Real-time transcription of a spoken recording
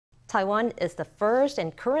Taiwan is the first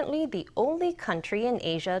and currently the only country in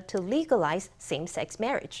Asia to legalize same-sex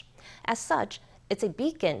marriage. As such, it's a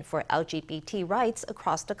beacon for LGBT rights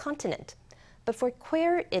across the continent. But for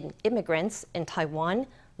queer immigrants in Taiwan,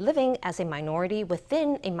 living as a minority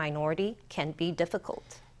within a minority can be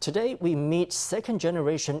difficult. Today, we meet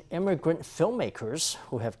second-generation immigrant filmmakers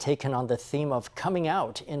who have taken on the theme of coming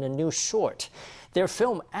out in a new short. Their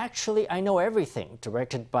film, Actually, I Know Everything,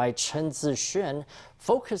 directed by Chen Tzu-hsuan,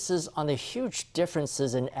 focuses on the huge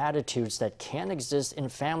differences in attitudes that can exist in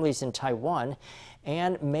families in Taiwan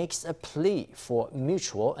and makes a plea for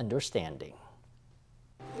mutual understanding.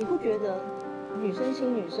 你不觉得女生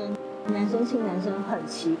亲女生，男生亲男生很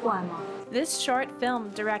奇怪吗？ This short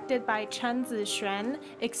film, directed by Chen Zixuan,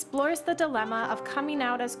 explores the dilemma of coming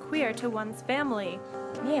out as queer to one's family.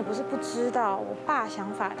 你也不是不知道，我爸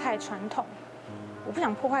想法太传统，我不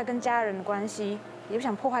想破坏跟家人的关系，也不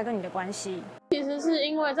想破坏跟你的关系。其实是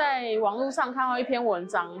因为在网络上看到一篇文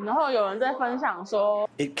章，然后有人在分享说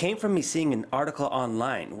It came from me seeing an article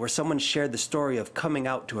online where someone shared the story of coming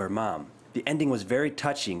out to her mom. The ending was very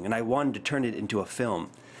touching, and I wanted to turn it into a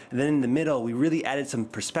film. And then in the middle, we really added some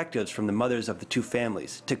perspectives from the mothers of the two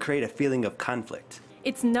families to create a feeling of conflict.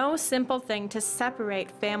 It's no simple thing to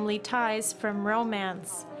separate family ties from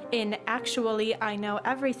romance. In Actually, I Know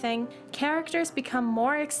Everything, characters become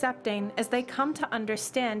more accepting as they come to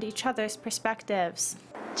understand each other's perspectives.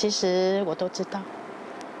 其实我都知道，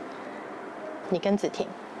你跟子婷，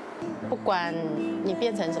不管你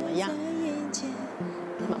变成怎么样，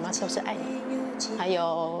妈妈都是爱你。 还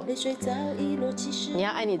有，你要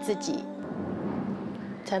爱你自己，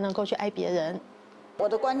才能够去爱别人。我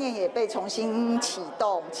的观念也被重新启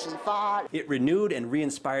动、启发。 It renewed and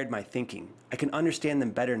re-inspired my thinking. I can understand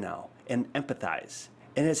them better now and empathize.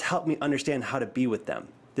 And it has helped me understand how to be with them.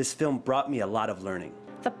 This film brought me a lot of learning.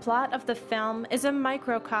 The plot of the film is a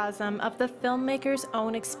microcosm of the filmmaker's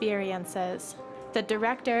own experiences. The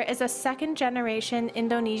director is a second-generation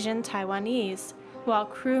Indonesian Taiwanese, while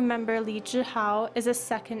crew member Li Zhihao is a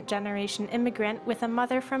second-generation immigrant with a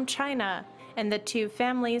mother from China, and the two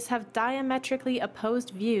families have diametrically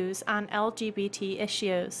opposed views on LGBT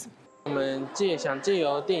issues. With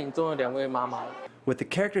the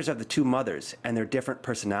characters of the two mothers and their different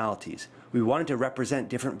personalities, we wanted to represent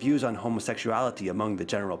different views on homosexuality among the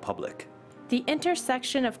general public. The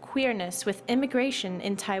intersection of queerness with immigration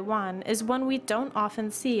in Taiwan is one we don't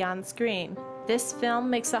often see on screen. This film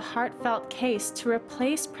makes a heartfelt case to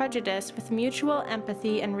replace prejudice with mutual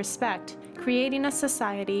empathy and respect, creating a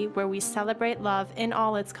society where we celebrate love in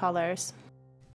all its colors.